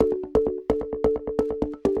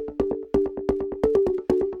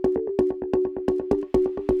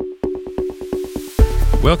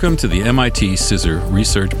Welcome to the MIT CISR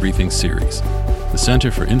Research Briefing Series. The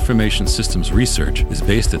Center for Information Systems Research is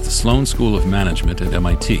based at the Sloan School of Management at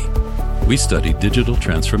MIT. We study digital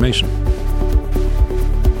transformation.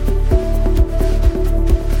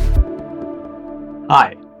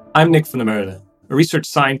 Hi, I'm Nick van der Meulen, a research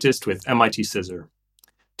scientist with MIT CISR.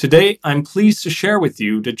 Today, I'm pleased to share with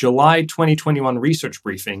you the July 2021 research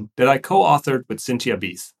briefing that I co-authored with Cynthia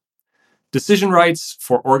Beath, Decision Rights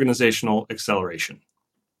for Organizational Acceleration.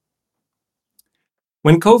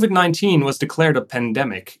 When COVID-19 was declared a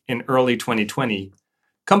pandemic in early 2020,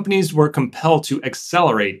 companies were compelled to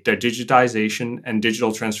accelerate their digitization and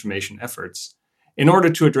digital transformation efforts in order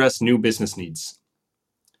to address new business needs.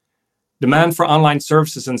 Demand for online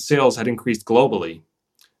services and sales had increased globally.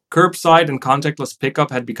 Curbside and contactless pickup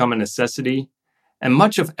had become a necessity, and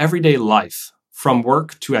much of everyday life, from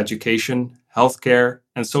work to education, healthcare,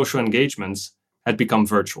 and social engagements, had become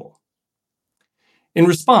virtual. In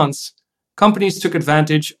response, companies took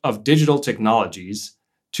advantage of digital technologies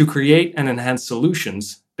to create and enhance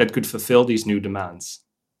solutions that could fulfill these new demands.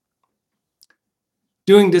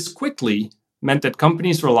 Doing this quickly meant that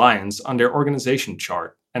companies' reliance on their organization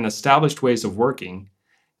chart and established ways of working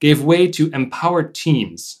gave way to empowered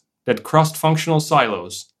teams that crossed functional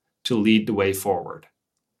silos to lead the way forward.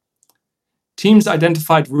 Teams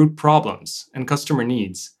identified root problems and customer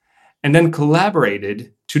needs, and then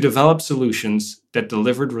collaborated to develop solutions that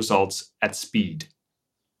delivered results at speed.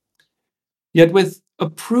 Yet with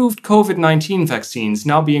approved COVID-19 vaccines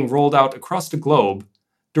now being rolled out across the globe,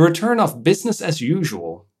 the return of business as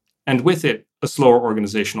usual, and with it a slower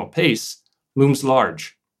organizational pace, looms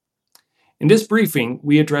large. In this briefing,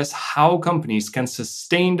 we address how companies can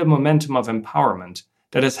sustain the momentum of empowerment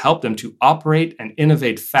that has helped them to operate and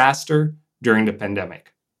innovate faster during the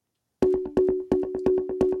pandemic.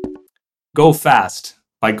 Go fast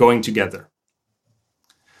by going together.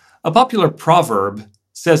 A popular proverb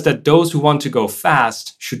says that those who want to go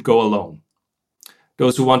fast should go alone.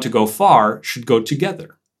 Those who want to go far should go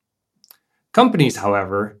together. Companies,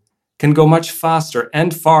 however, can go much faster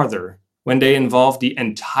and farther when they involve the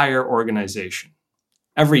entire organization.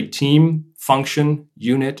 Every team, function,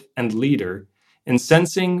 unit, and leader in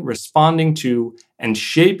sensing, responding to, and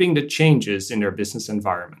shaping the changes in their business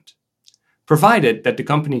environment, provided that the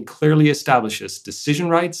company clearly establishes decision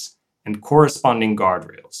rights and corresponding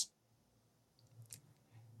guardrails.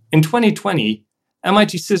 In 2020,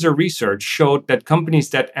 MIT CISR research showed that companies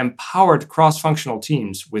that empowered cross-functional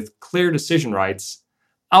teams with clear decision rights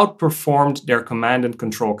outperformed their command and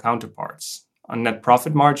control counterparts on net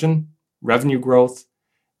profit margin, revenue growth,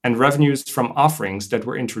 and revenues from offerings that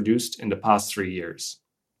were introduced in the past 3 years.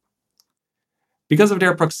 Because of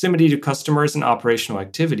their proximity to customers and operational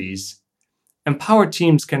activities, empowered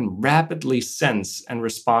teams can rapidly sense and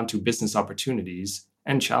respond to business opportunities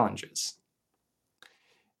and challenges.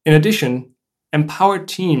 In addition, empowered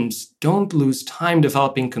teams don't lose time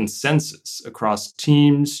developing consensus across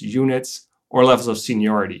teams, units, or levels of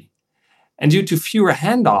seniority. And due to fewer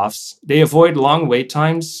handoffs, they avoid long wait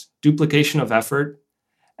times, duplication of effort,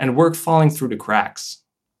 and work falling through the cracks.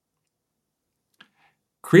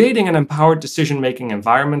 Creating an empowered decision-making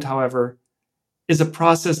environment, however, is a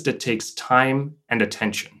process that takes time and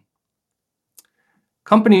attention.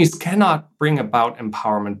 Companies cannot bring about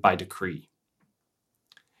empowerment by decree.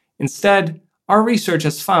 Instead, our research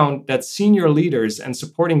has found that senior leaders and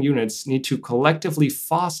supporting units need to collectively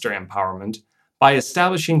foster empowerment by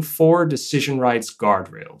establishing 4 decision rights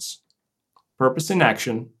guardrails: purpose in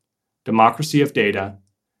action, democracy of data,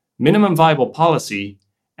 minimum viable policy,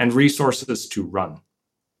 and resources to run.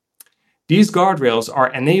 These guardrails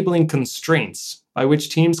are enabling constraints by which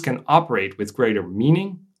teams can operate with greater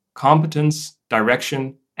meaning, competence,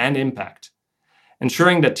 direction, and impact,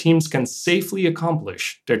 ensuring that teams can safely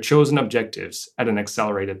accomplish their chosen objectives at an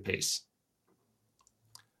accelerated pace.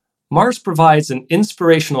 Mars provides an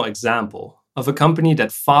inspirational example of a company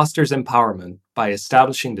that fosters empowerment by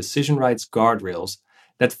establishing decision rights guardrails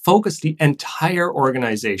that focus the entire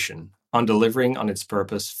organization on delivering on its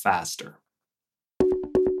purpose faster.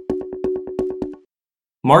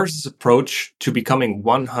 Mars' approach to becoming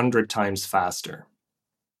 100 times faster.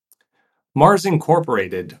 Mars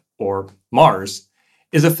Incorporated, or Mars,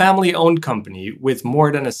 is a family-owned company with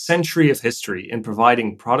more than a century of history in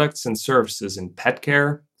providing products and services in pet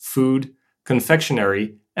care, food,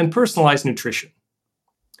 confectionery, and personalized nutrition.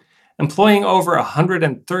 Employing over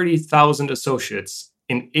 130,000 associates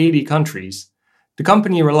in 80 countries, the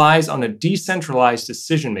company relies on a decentralized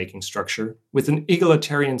decision-making structure with an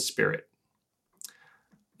egalitarian spirit.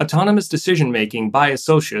 Autonomous decision-making by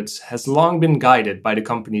associates has long been guided by the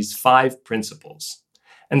company's 5 principles,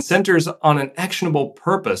 and centers on an actionable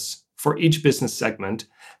purpose for each business segment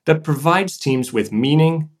that provides teams with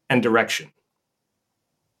meaning and direction.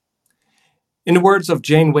 In the words of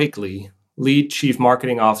Jane Wakely, lead Chief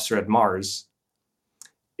Marketing Officer at Mars,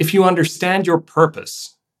 if you understand your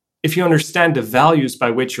purpose, if you understand the values by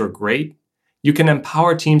which you're great, you can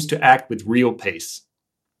empower teams to act with real pace.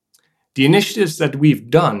 The initiatives that we've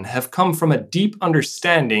done have come from a deep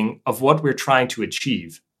understanding of what we're trying to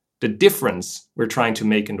achieve, the difference we're trying to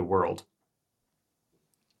make in the world.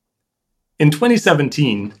 In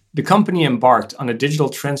 2017, the company embarked on a digital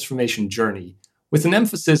transformation journey with an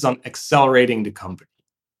emphasis on accelerating the company.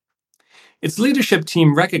 Its leadership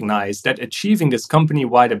team recognized that achieving this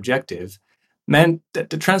company-wide objective meant that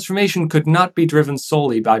the transformation could not be driven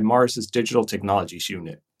solely by Mars's digital technologies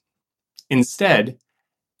unit. Instead,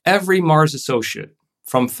 every Mars associate,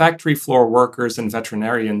 from factory floor workers and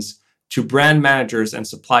veterinarians to brand managers and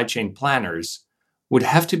supply chain planners, would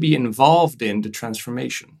have to be involved in the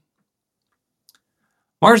transformation.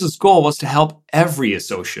 Mars's goal was to help every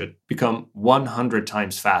associate become 100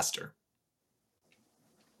 times faster.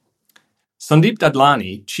 Sandeep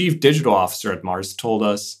Dadlani, Chief Digital Officer at Mars, told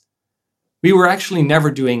us, "We were actually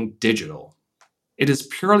never doing digital. It is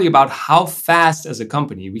purely about how fast as a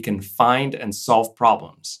company we can find and solve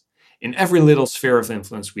problems in every little sphere of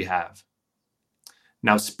influence we have.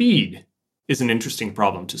 Now, speed is an interesting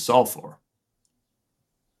problem to solve for."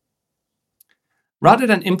 Rather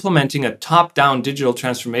than implementing a top-down digital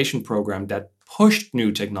transformation program that pushed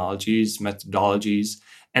new technologies, methodologies,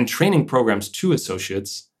 and training programs to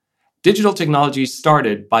associates, digital technologies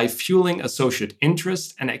started by fueling associate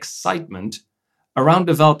interest and excitement around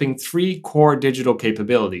developing 3 core digital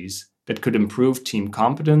capabilities that could improve team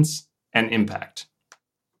competence and impact.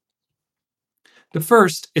 The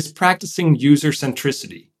first is practicing user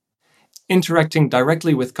centricity, interacting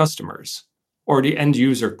directly with customers, or the end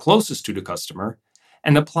user closest to the customer,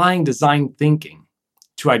 and applying design thinking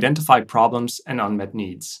to identify problems and unmet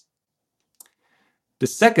needs. The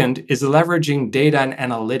second is leveraging data and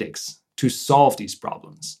analytics to solve these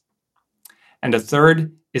problems. And the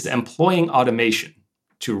third is employing automation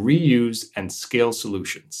to reuse and scale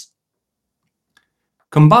solutions.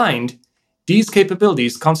 Combined, these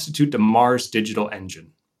capabilities constitute the Mars Digital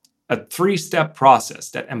Engine, a 3-step process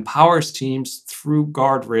that empowers teams through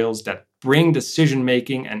guardrails that bring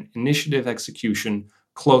decision-making and initiative execution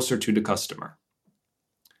closer to the customer.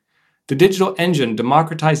 The digital engine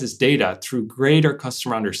democratizes data through greater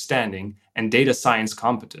customer understanding and data science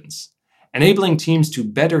competence, enabling teams to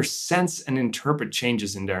better sense and interpret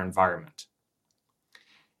changes in their environment.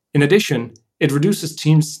 In addition, it reduces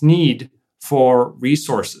teams' need for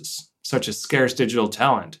resources, such as scarce digital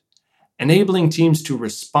talent, enabling teams to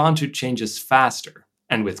respond to changes faster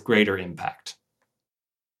and with greater impact.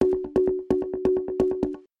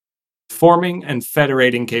 Forming and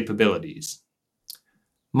federating capabilities.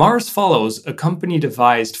 Mars follows a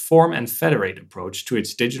company-devised form and federate approach to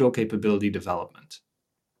its digital capability development.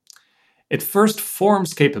 It first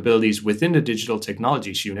forms capabilities within the digital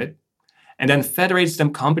technologies unit and then federates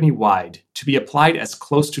them company-wide to be applied as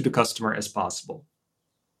close to the customer as possible.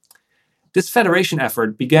 This federation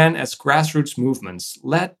effort began as grassroots movements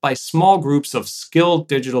led by small groups of skilled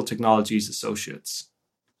digital technologies associates.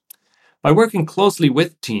 By working closely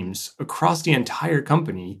with teams across the entire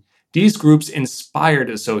company, these groups inspired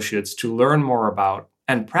associates to learn more about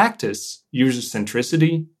and practice user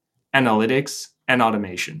centricity, analytics, and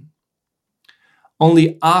automation.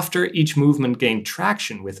 Only after each movement gained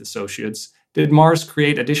traction with associates did Mars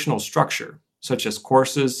create additional structure, such as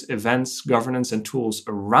courses, events, governance, and tools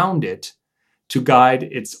around it to guide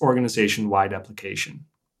its organization-wide application.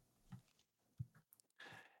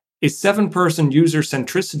 A 7-person user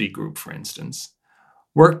centricity group, for instance,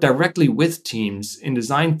 worked directly with teams in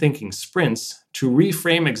design thinking sprints to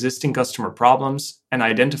reframe existing customer problems and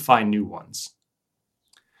identify new ones.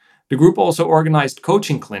 The group also organized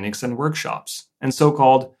coaching clinics and workshops, and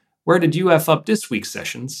so-called "Where Did You F Up This Week"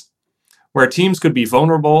 sessions, where teams could be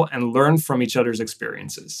vulnerable and learn from each other's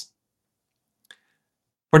experiences.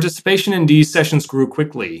 Participation in these sessions grew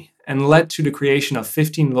quickly and led to the creation of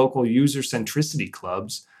 15 local user centricity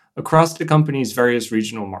clubs across the company's various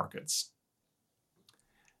regional markets.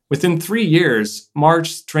 Within 3 years,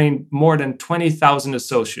 Mars trained more than 20,000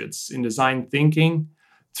 associates in design thinking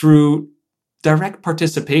through direct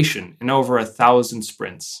participation in over 1,000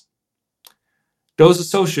 sprints. Those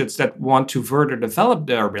associates that want to further develop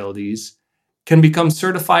their abilities can become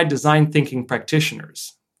certified design thinking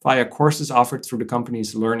practitioners via courses offered through the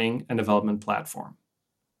company's learning and development platform.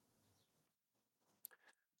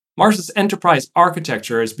 Mars's enterprise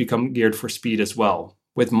architecture has become geared for speed as well,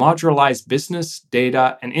 with modularized business,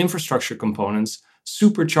 data, and infrastructure components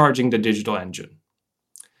supercharging the digital engine.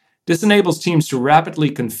 This enables teams to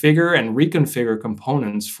rapidly configure and reconfigure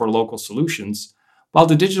components for local solutions, while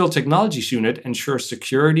the digital technologies unit ensures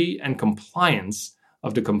security and compliance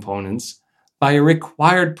of the components by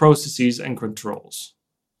required processes and controls.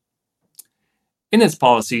 In its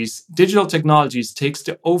policies, digital technologies takes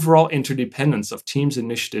the overall interdependence of teams'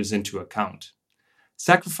 initiatives into account,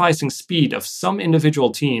 sacrificing speed of some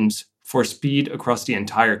individual teams for speed across the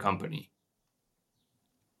entire company.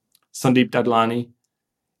 Sandeep Dadlani.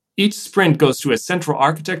 Each sprint goes to a central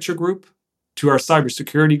architecture group, to our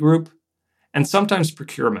cybersecurity group, and sometimes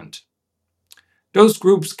procurement. Those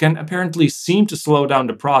groups can apparently seem to slow down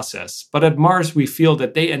the process, but at Mars we feel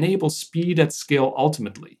that they enable speed at scale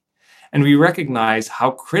ultimately, and we recognize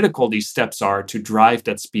how critical these steps are to drive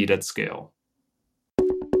that speed at scale.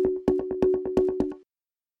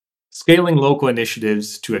 Scaling local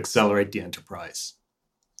initiatives to accelerate the enterprise.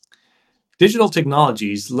 Digital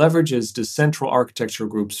Technologies leverages the central architecture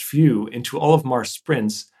group's view into all of Mars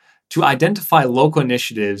sprints to identify local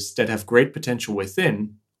initiatives that have great potential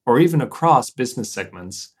within or even across business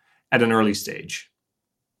segments at an early stage.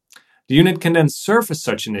 The unit can then surface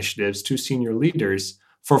such initiatives to senior leaders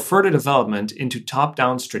for further development into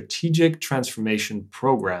top-down strategic transformation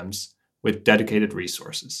programs with dedicated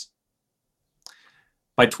resources.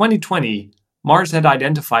 By 2020, Mars had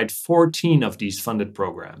identified 14 of these funded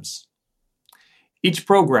programs. Each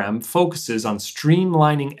program focuses on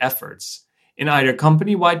streamlining efforts in either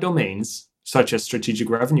company-wide domains, such as strategic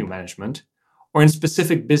revenue management, or in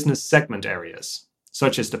specific business segment areas,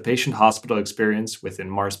 such as the patient-hospital experience within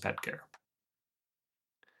Mars Petcare.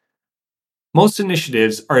 Most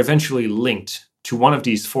initiatives are eventually linked to one of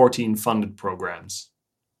these 14 funded programs.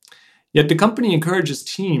 Yet the company encourages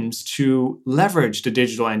teams to leverage the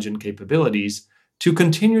digital engine capabilities to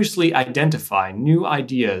continuously identify new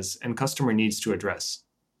ideas and customer needs to address,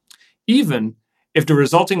 even if the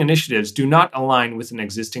resulting initiatives do not align with an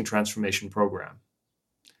existing transformation program.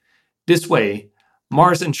 This way,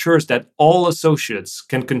 Mars ensures that all associates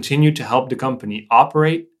can continue to help the company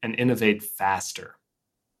operate and innovate faster.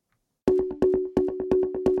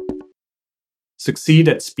 Succeed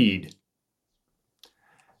at speed.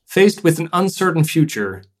 Faced with an uncertain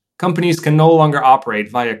future, companies can no longer operate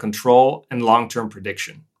via control and long-term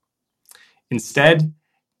prediction. Instead,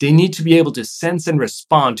 they need to be able to sense and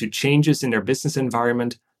respond to changes in their business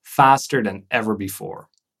environment faster than ever before.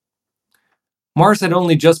 Mars had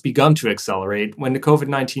only just begun to accelerate when the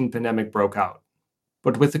COVID-19 pandemic broke out.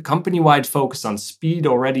 But with a company-wide focus on speed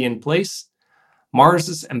already in place,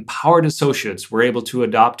 Mars's empowered associates were able to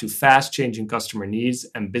adapt to fast-changing customer needs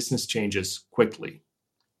and business changes quickly.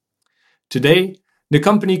 Today, the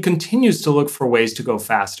company continues to look for ways to go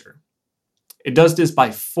faster. It does this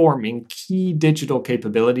by forming key digital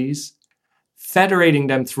capabilities, federating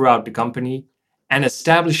them throughout the company, and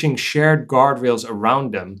establishing shared guardrails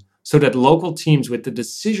around them so that local teams with the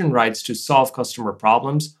decision rights to solve customer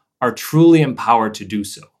problems are truly empowered to do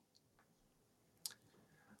so.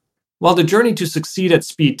 While the journey to succeed at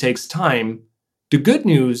speed takes time, the good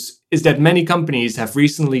news is that many companies have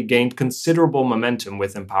recently gained considerable momentum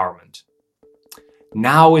with empowerment.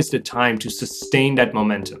 Now is the time to sustain that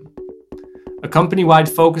momentum. A company-wide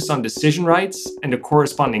focus on decision rights and the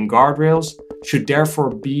corresponding guardrails should therefore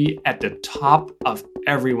be at the top of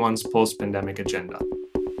everyone's post-pandemic agenda.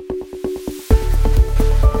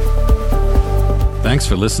 Thanks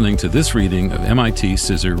for listening to this reading of MIT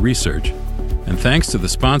CISR Research, and thanks to the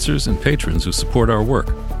sponsors and patrons who support our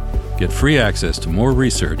work. Get free access to more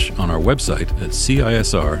research on our website at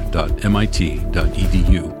cisr.mit.edu.